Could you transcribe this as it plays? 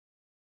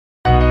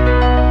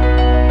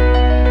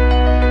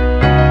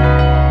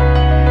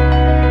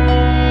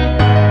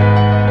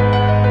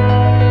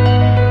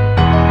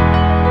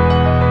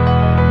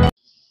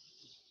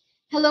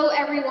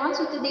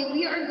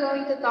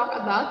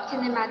about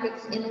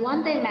kinematics in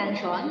one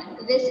dimension.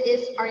 This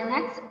is our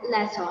next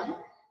lesson,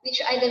 which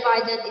I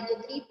divided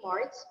into 3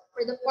 parts.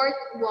 For the part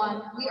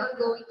 1, we are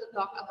going to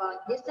talk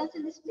about distance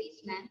and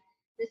displacement.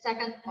 The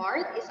second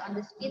part is on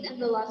the speed and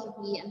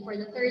velocity, and for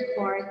the third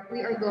part,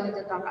 we are going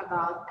to talk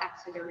about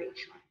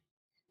acceleration.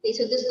 Okay,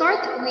 so to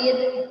start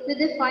with, we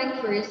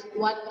define first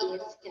what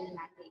is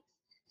kinematics.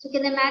 So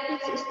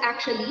kinematics is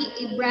actually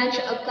a branch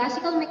of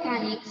classical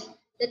mechanics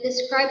that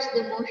describes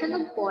the motion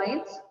of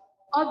points,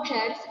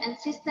 objects, and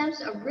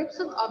systems of groups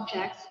of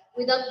objects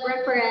without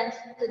reference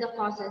to the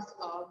causes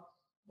of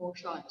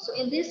motion. So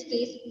in this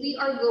case, we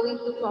are going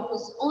to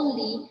focus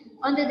only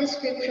on the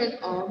description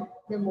of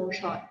the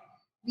motion.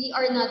 We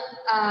are not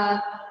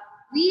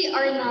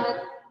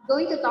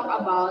going to talk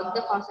about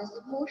the causes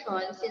of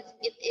motion since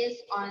it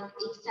is on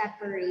a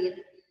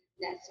separate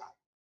lesson.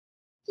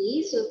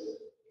 Okay, so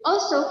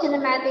also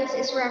kinematics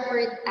is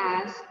referred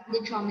as the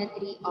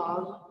geometry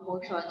of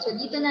motion. So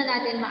dito na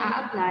natin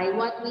ma-apply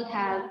what we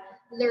have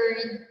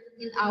learned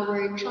in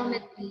our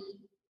geometry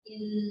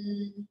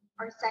in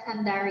our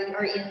secondary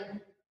or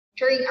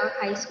during our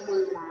high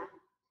school na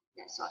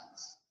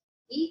lessons.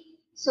 Okay?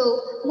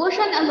 So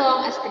motion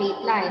along a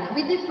straight line.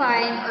 We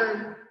define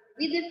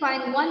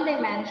one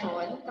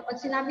dimension. Kapag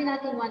sinabi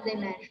natin one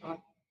dimension,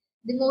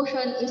 the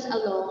motion is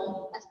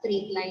along a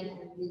straight line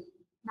only.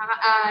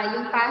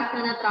 Yung path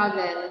na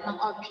na-travel ng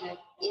object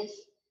is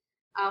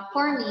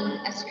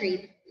forming a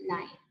straight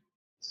line.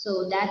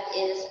 So that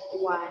is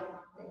one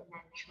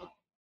dimension.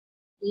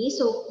 Okay,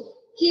 so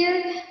here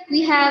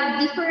we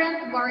have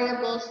different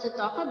variables to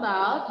talk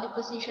about: the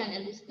position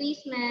and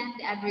displacement,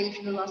 the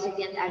average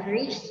velocity and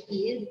average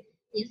speed,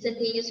 the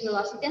instantaneous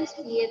velocity and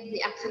speed,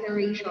 the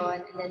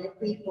acceleration, and then the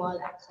free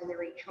fall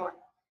acceleration.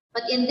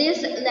 But in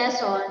this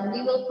lesson,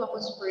 we will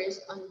focus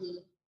first on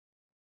the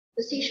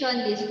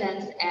position,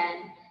 distance, and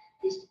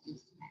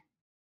displacement.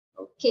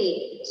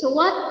 Okay, so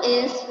what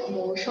is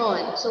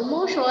motion? So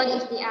motion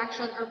is the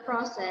action or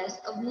process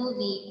of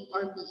moving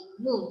or being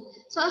moved.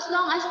 So as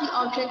long as the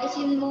object is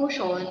in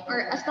motion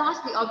or as long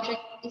as the object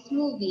is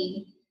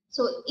moving,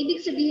 so ibig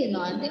sabihin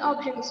nun, the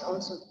object is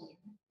also in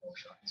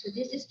motion. So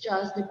this is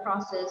just the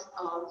process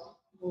of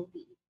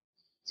moving.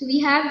 So we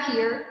have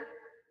here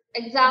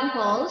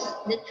examples: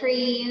 the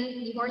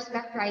train, the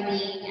horseback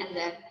riding, and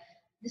then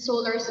the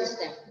solar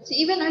system. So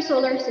even our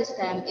solar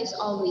system is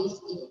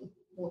always in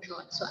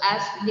motion. So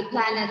as the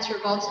planet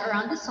revolves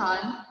around the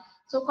sun,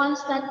 so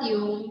constant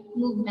yung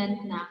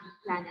movement na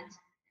planets.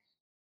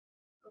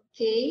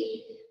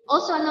 Okay.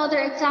 Also another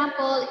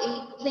example,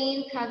 a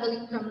plane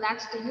traveling from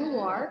Lax to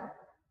Newark.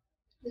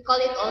 We call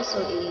it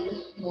also a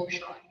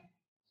motion.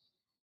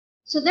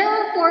 So there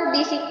are 4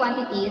 basic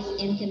quantities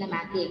in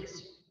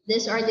kinematics.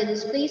 These are the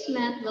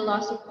displacement,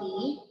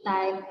 velocity,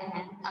 time,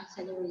 and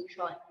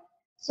acceleration.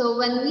 So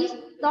when we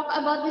talk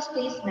about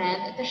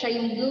displacement, ito siya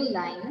yung blue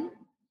line.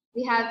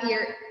 We have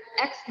here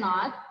x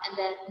naught and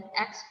then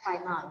x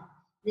final.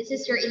 This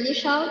is your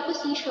initial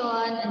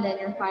position and then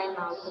your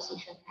final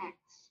position x.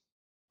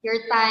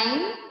 Your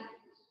time,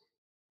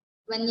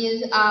 when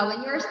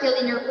you're still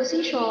in your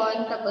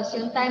position, tapos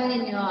yung time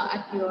ninyo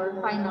at your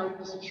final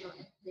position.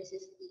 This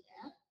is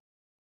tf.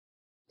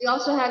 We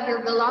also have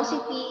your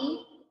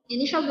velocity,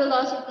 initial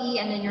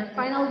velocity, and then your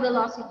final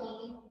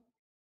velocity,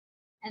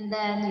 and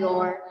then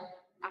your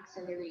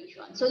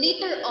acceleration. So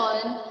later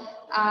on,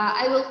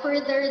 I will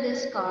further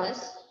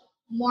discuss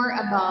more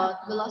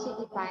about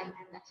velocity, time,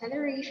 and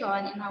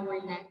acceleration in our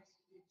next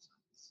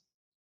lessons.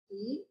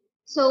 Okay?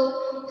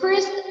 So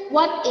first,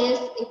 what is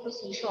a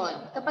position?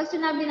 Kapag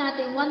sinabi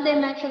natin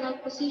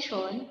one-dimensional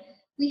position,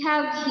 we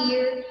have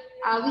here,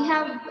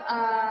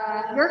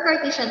 your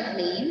Cartesian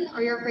plane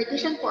or your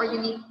Cartesian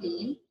coordinate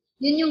plane.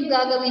 Yun yung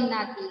gagawin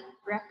natin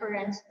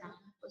reference ng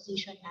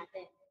position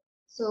natin.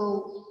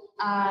 So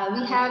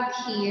we have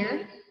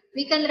here,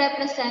 we can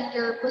represent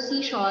your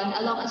position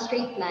along a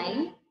straight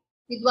line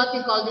with what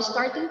we call the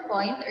starting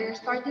point or your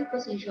starting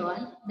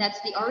position.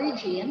 That's the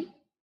origin.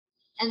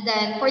 And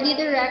then for the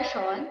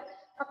direction,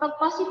 kapag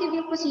positive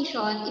yung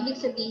position, ibig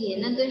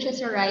sabihin, nandun siya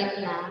sa right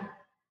na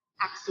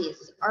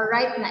axis or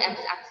right na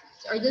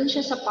x-axis or dun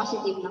siya sa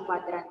positive na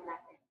quadrant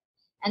natin.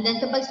 And then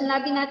kapag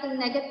sinabi natin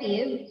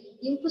negative,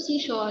 yung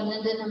position,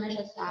 nandun naman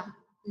siya sa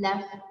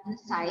left na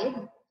side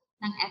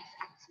ng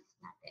x-axis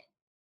natin.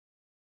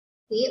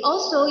 Okay,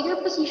 also your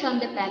position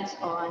depends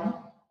on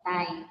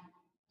time.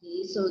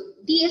 Okay, so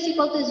t is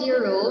equal to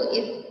 0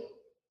 if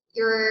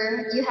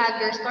you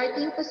have your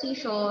starting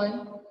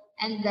position,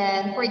 and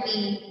then for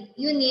the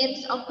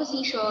units of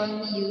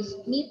position we use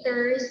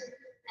meters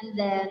and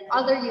then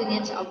other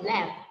units of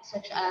length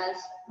such as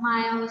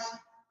miles,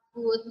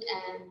 foot,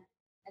 and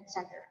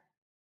etc.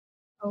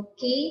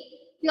 Okay,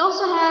 we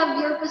also have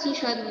your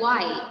position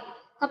y.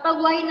 Kapag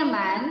y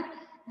naman,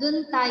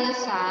 dun tayo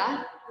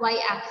sa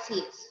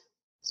y-axis.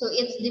 So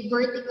it's the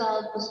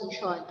vertical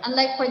position.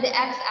 Unlike for the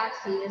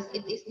x-axis,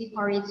 it is the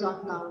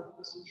horizontal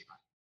position.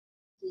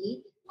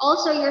 Okay.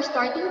 Also, your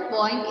starting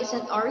point is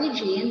at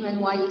origin when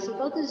y is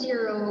equal to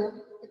 0.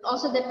 It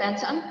also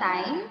depends on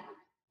time.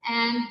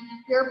 And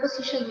your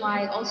position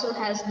y also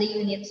has the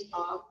units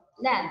of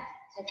length,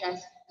 such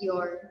as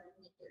your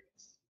meters.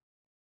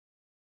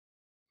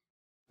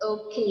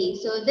 Okay,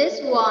 so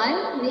this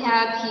one, we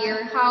have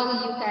here how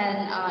you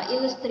can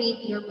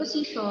illustrate your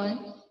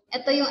position.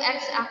 Ito yung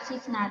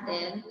x-axis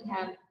natin. We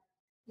have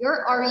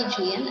your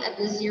origin at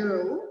the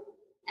 0.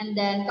 And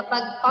then,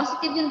 kapag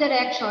positive yung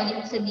direction,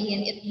 ibig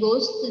sabihin, it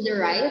goes to the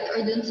right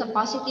or dun sa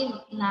positive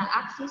na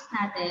axis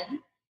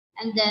natin.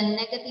 And then,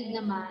 negative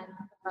naman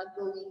kapag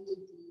going to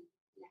the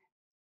left.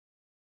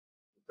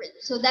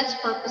 So, that's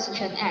for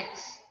position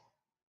x.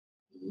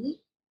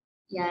 Okay.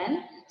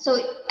 Yan. So,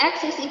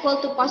 x is equal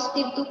to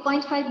positive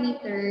 2.5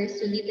 meters.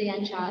 So, dito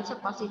yan siya sa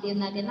positive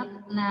natin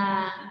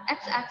na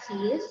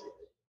x-axis.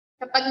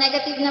 Kapag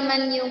negative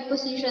naman yung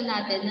position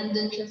natin,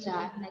 nandun siya sa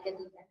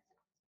negative x.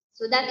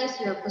 So, that is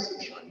your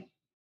position.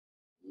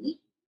 Okay.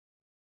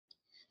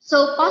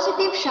 So,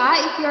 positive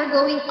siya if you're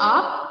going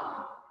up.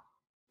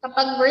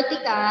 Kapag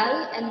vertical,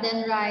 and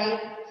then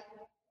right.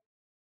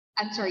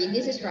 I'm sorry,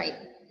 this is right.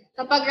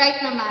 Kapag right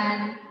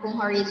naman, kung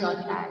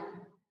horizontal.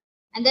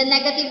 And then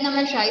negative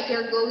naman siya if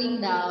you're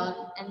going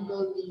down and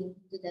going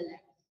to the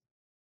left.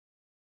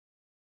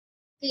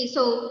 Okay,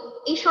 so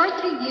a short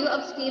review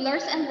of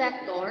scalars and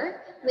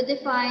vector. We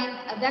define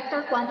a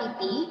vector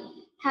quantity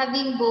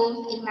having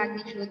both a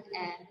magnitude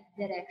and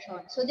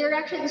direction. So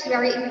direction is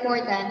very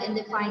important in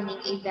defining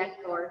a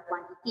vector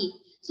quantity.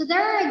 So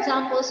there are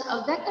examples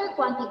of vector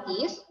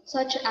quantities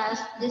such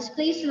as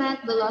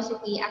displacement,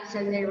 velocity,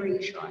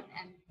 acceleration,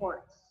 and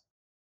force.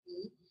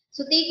 Okay.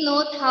 So take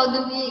note, how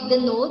do we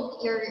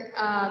denote your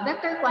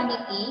vector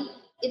quantity?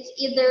 It's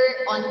either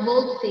on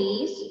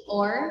boldface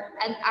or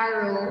an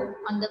arrow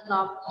on the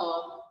top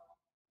of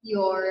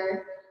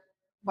your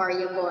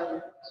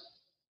variable.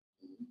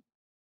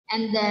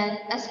 And then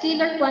a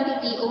scalar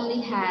quantity only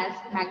has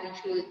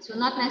magnitude. So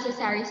not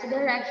necessarily the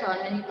direction.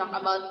 When you talk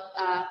about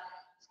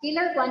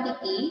scalar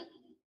quantity,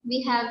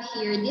 we have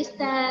here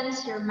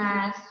distance, your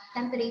mass,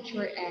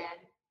 temperature, and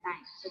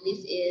time. So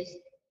this is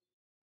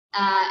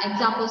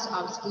examples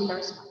of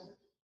scalars.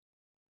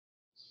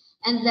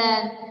 And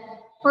then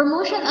for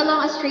motion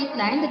along a straight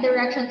line, the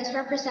direction is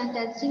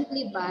represented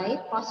simply by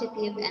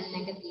positive and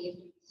negative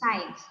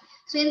signs.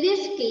 So in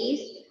this case,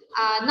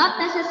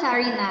 not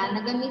necessary na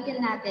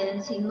nagamitin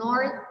natin si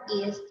north,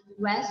 east,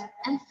 west,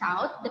 and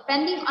south,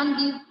 depending on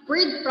the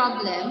word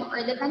problem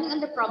or depending on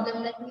the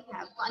problem that we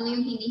have, kung ano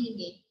yung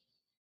hinihingi.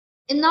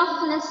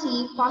 Enough na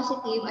si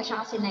positive at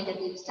saka si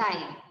negative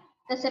sign.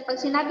 Kasi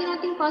pag sinabi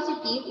natin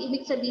positive,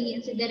 ibig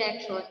sabihin si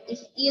direction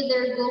is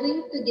either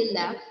going to the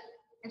left,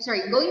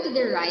 going to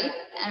the right,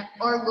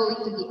 or going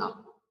to the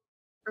up,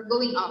 or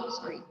going up,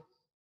 sorry.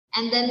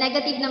 And then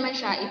negative naman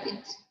siya if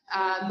it's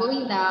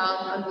going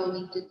down or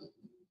going to the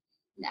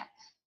left.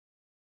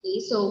 Okay,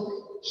 so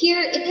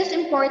here it is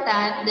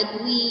important that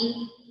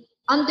we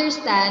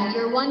understand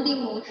your 1D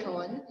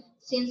motion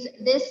since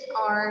these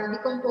are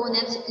the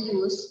components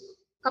used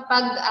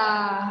kapag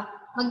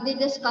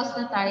magdi-discuss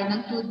na tayo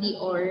ng 2D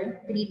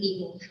or 3D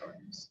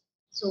motions.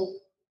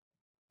 So,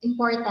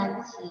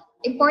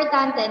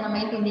 importante na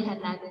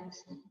maintindihan natin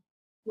si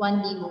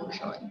 1D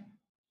motion.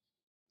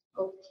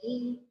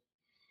 Okay.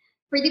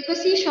 For the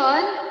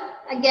position,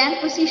 again,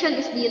 position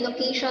is the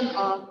location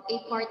of a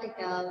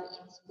particle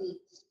in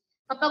space.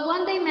 Kapag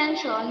one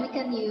dimension, we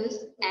can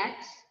use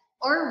x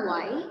or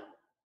y.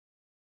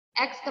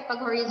 X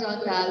kapag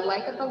horizontal, y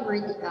kapag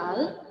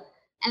vertical.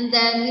 And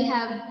then we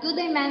have two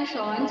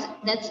dimensions,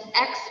 that's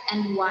x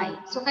and y.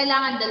 So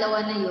kailangan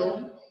dalawa na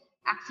yung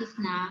axis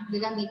na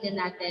gagamitin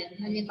natin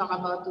when we talk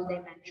about two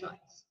dimensions.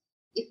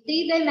 If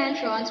three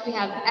dimensions, we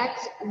have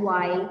x,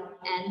 y,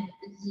 and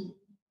z.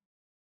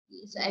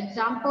 So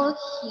example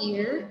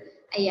here,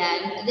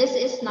 ayan, this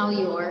is now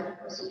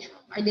your position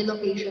or the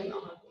location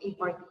of a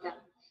particle.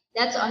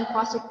 That's on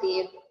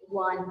positive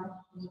 1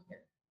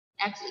 meter.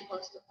 X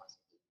equals to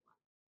positive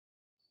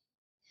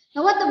 1.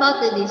 Now what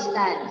about the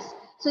distance?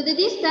 So the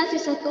distance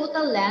is the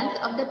total length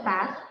of the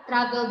path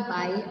traveled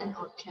by an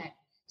object.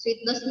 So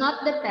it does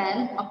not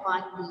depend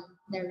upon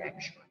the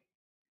direction.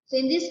 So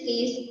in this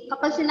case,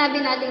 kapag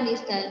sinabi natin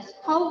distance,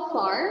 how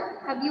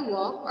far have you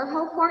walked or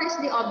how far is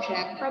the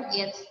object from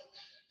its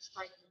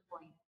starting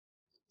point?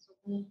 So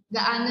kung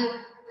gaano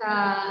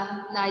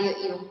layo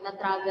yung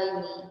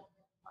na-travel ni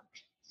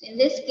object. So in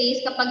this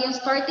case, kapag yung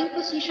starting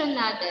position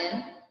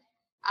natin,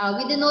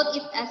 we denote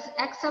it as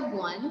x sub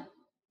 1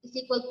 is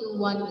equal to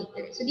 1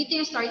 meter. So dito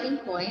yung starting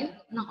point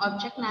ng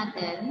object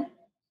natin.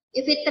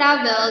 If it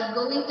traveled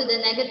going to the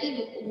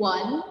negative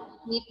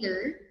 1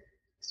 meter,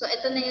 so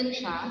ito na yun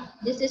siya.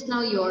 This is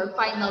now your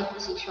final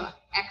position,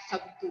 x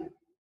sub 2.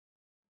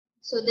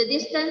 So the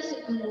distance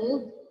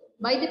moved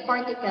by the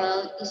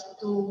particle is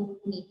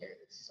 2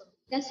 meters. So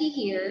you can see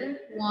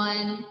here,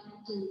 1,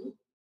 2.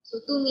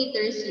 So 2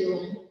 meters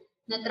yung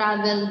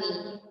na-travel ni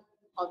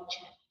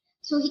object.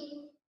 So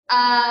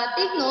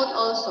take note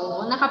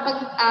also na kapag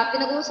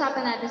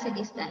pinag-uusapan natin sa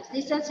distance,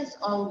 distance is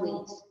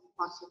always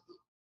positive.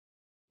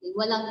 Okay,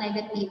 walang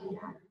negative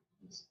na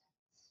distance.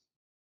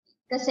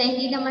 Kasi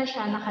hindi naman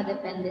siya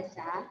nakadepende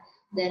sa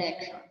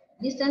direction.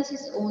 distance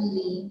is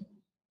only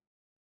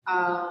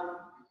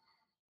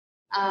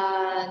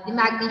the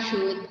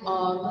magnitude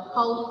of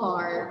how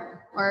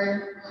far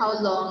or how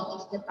long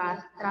is the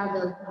path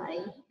traveled by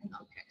an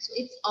object. So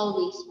it's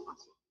always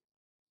positive.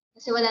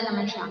 Kasi wala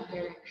naman siyang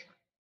direction.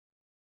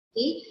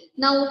 Okay?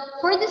 Now,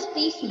 for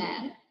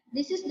displacement,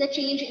 this is the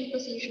change in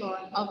position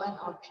of an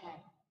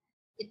object.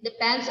 It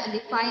depends on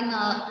the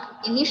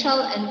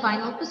initial and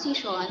final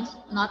positions,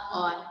 not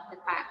on the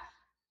path.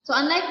 So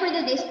unlike for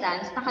the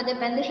distance,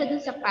 nakadepende siya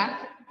dun sa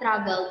path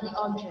traveled ni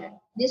object.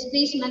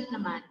 Displacement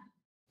naman,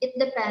 it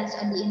depends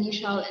on the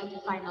initial and the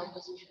final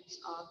positions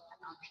of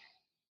an object.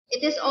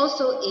 It is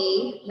also a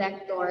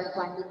vector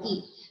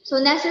quantity.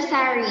 So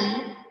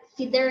necessary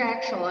si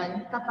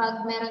direction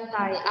kapag meron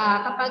tayo,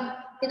 kapag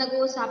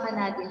pinag-uusapan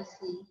natin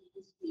si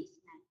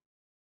displacement.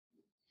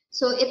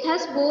 So it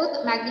has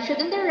both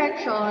magnitude and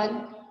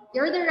direction.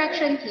 Your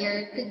direction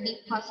here could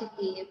be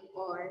positive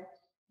or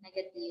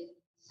negative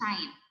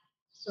sign.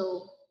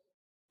 So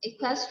a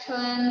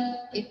question,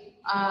 if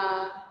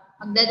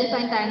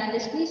magde-define tayo ng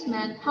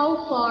displacement,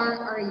 how far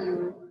are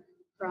you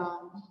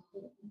from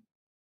home?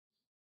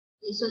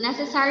 Okay, so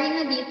necessary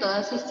na dito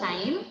si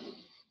sign.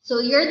 So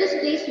your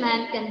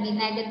displacement can be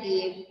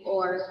negative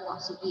or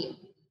positive.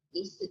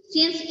 Okay, so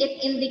since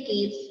it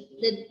indicates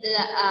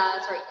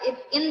it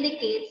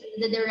indicates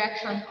the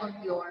direction of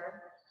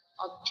your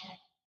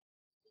object.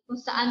 Kung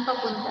saan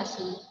papunta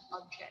si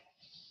object.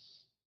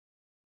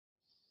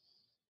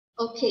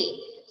 Okay,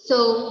 so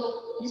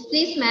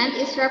displacement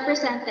is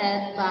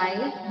represented by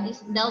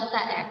this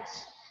delta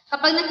x.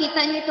 Kapag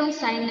nakita niyo itong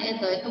sign na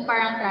ito, itong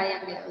parang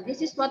triangle,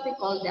 this is what we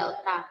call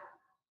delta.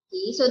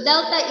 Okay, so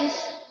delta is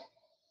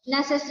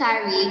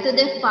necessary to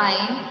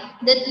define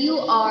that you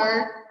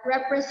are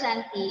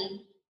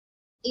representing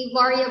a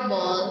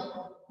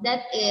variable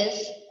that is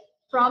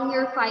from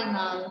your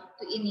final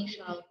to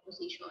initial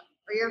position.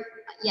 Or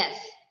yes,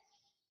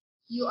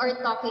 you are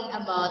talking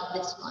about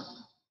this one.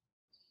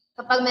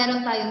 Kapag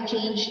meron tayong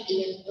change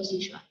in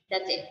position.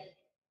 That's it.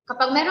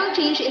 Kapag merong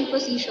change in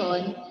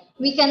position,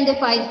 we can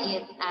define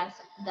it as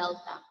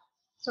delta.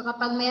 So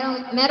kapag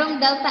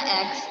merong delta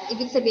x,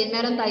 ibig sabihin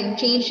meron tayong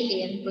change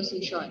in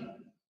position.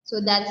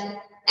 So that's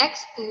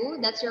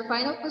x2, that's your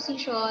final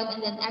position, and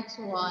then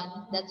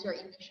x1, that's your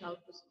initial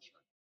position.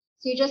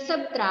 So you just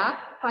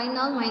subtract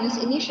final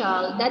minus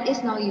initial, that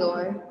is now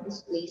your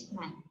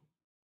displacement.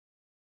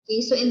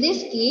 Okay, so in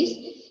this case,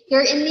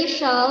 your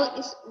initial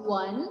is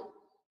 1.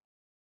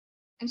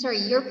 I'm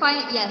sorry, your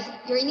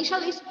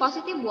initial is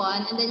positive 1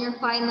 and then your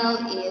final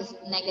is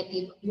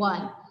negative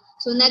 1.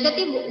 So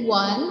negative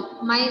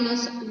 1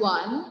 minus 1,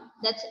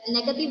 that's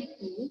negative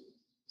 2.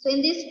 So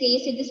in this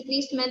case, the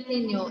displacement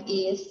ninyo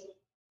is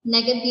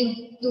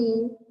negative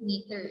 2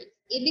 meters.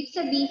 Ibig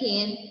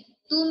sabihin,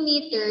 2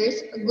 meters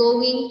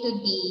going to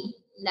the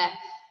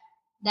left.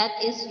 That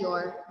is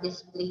your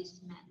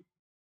displacement.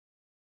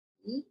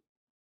 Okay?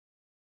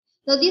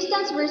 Now,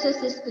 distance versus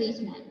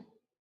displacement.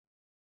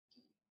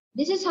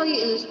 This is how you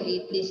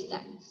illustrate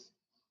distance.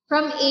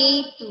 From A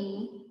to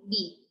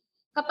B.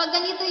 Kapag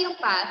ganito yung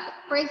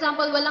path, for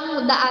example,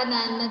 walang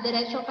daanan na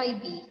diretso kay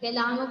B,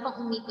 kailangan mo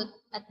pang umikot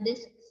at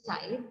this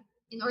side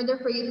in order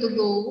for you to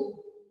go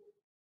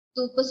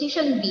to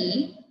position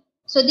B.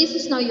 So this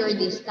is now your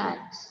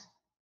distance.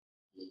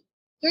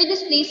 Your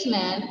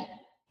displacement,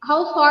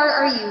 how far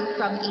are you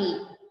from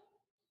A?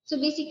 So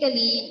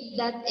basically,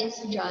 that is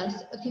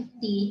just 50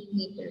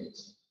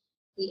 meters.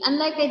 Okay.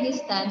 Unlike a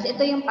distance,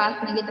 ito yung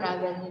path na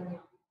i-travel ninyo.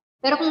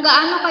 Pero kung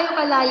gaano kayo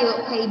kalayo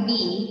kay B,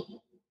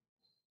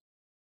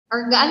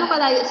 or gaano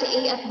kalayo si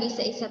A at B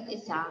sa isa't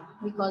isa,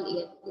 we call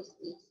it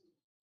displacement.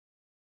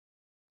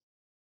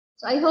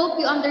 So I hope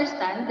you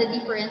understand the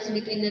difference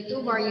between the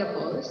two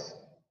variables.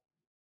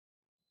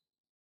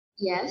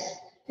 Yes.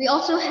 We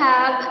also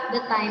have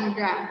the time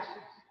graph.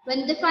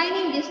 When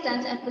defining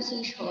distance and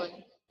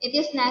position, it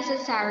is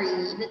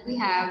necessary that we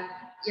have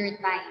your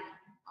time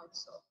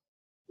also.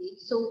 Okay.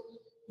 So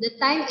the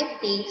time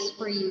it takes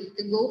for you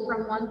to go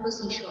from one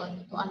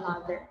position to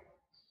another.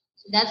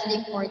 So that's the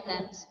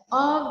importance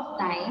of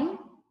time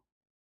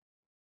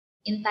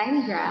in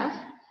time graph.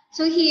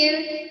 So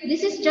here,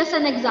 this is just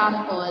an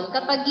example.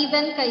 Kapag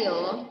given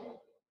kayo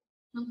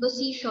ng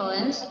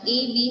positions A,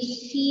 B,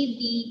 C,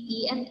 D, E,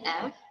 and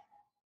F,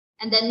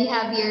 and then we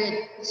have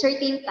your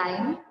certain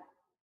time,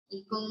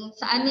 kung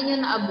saan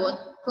ninyo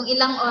naabot, kung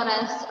ilang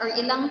oras or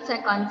ilang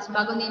seconds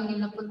bago ninyo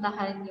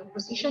napuntahan yung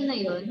position na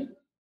yun,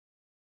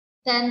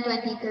 10,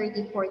 20,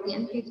 30, 40,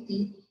 and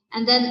 50.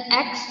 And then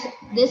X,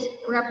 this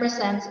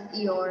represents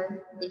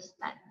your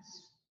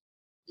distance.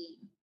 Okay.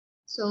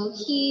 So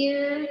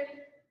here,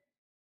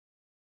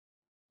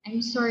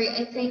 I'm sorry,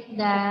 I think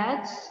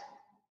that's,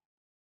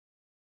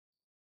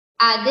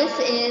 this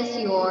is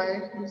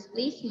your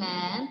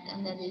displacement,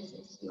 and then this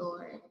is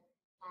your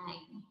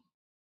time.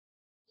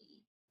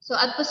 Okay. So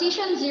at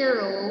position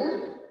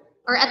 0,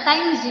 or at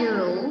time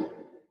 0,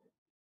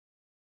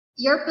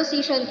 your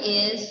position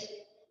is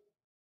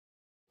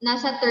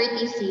nasa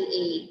 30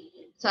 CA.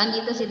 So,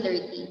 andito si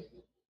 30.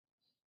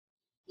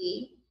 Okay.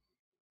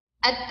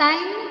 At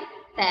time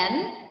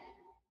 10,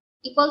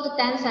 equal to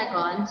 10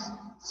 seconds,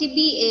 si B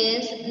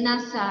is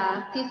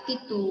nasa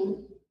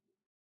 52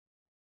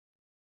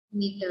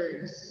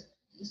 meters.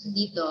 So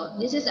dito,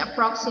 this is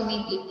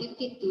approximately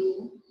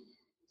 52.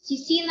 Si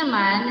C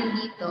naman,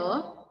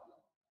 nandito,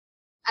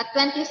 at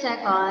 20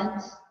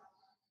 seconds,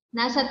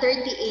 nasa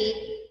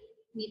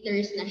 38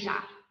 meters na siya.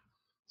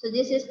 So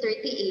this is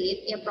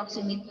 38,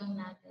 i-approximate lang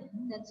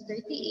natin. That's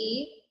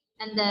 38.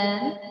 And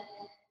then,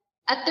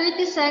 at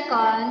 30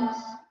 seconds,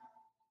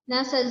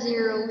 nasa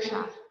 0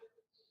 siya.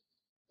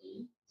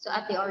 Okay. So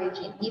at the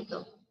origin,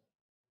 dito.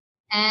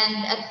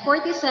 And at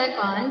 40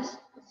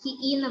 seconds, si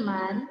E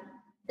naman,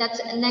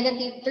 that's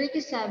negative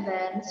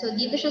 37. So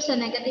dito siya sa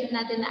negative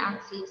natin na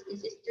axis.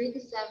 This is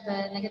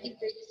 37, negative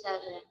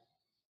 37.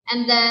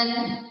 And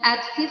then,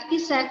 at 50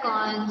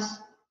 seconds,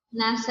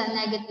 nasa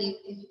negative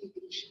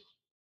 53 siya.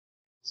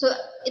 So,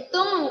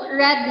 itong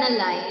red na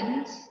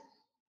line,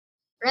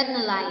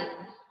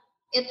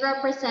 it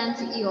represents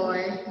your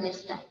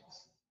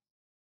distance.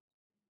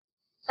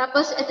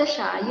 Tapos, ito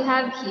siya, you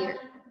have here.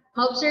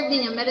 Ma-observe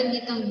din nyo, meron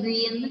ditong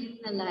green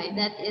na line.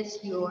 That is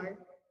your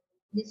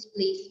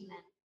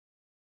displacement.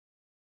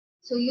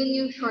 So, yun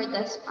yung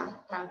shortest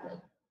path travel.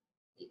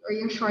 Or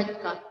yung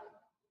shortcut.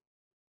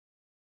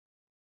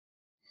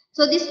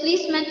 So,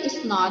 displacement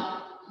is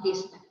not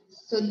distance.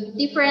 So,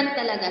 different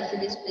talaga sa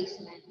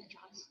displacement.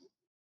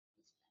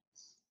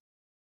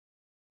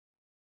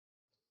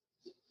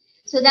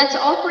 So that's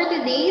all for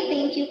today.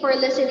 Thank you for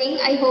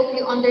listening. I hope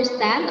you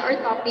understand our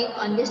topic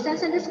on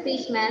distance and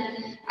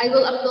displacement. I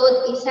will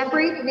upload a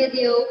separate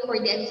video for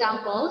the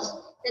examples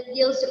that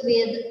deals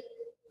with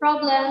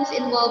problems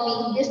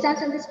involving distance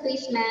and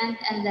displacement.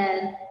 And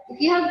then if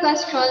you have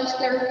questions,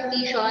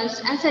 clarifications,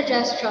 and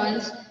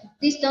suggestions,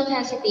 please don't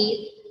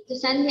hesitate to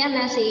send me a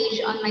message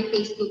on my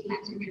Facebook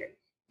Messenger.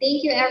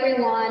 Thank you,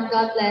 everyone.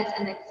 God bless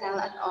and excel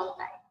at all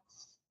times.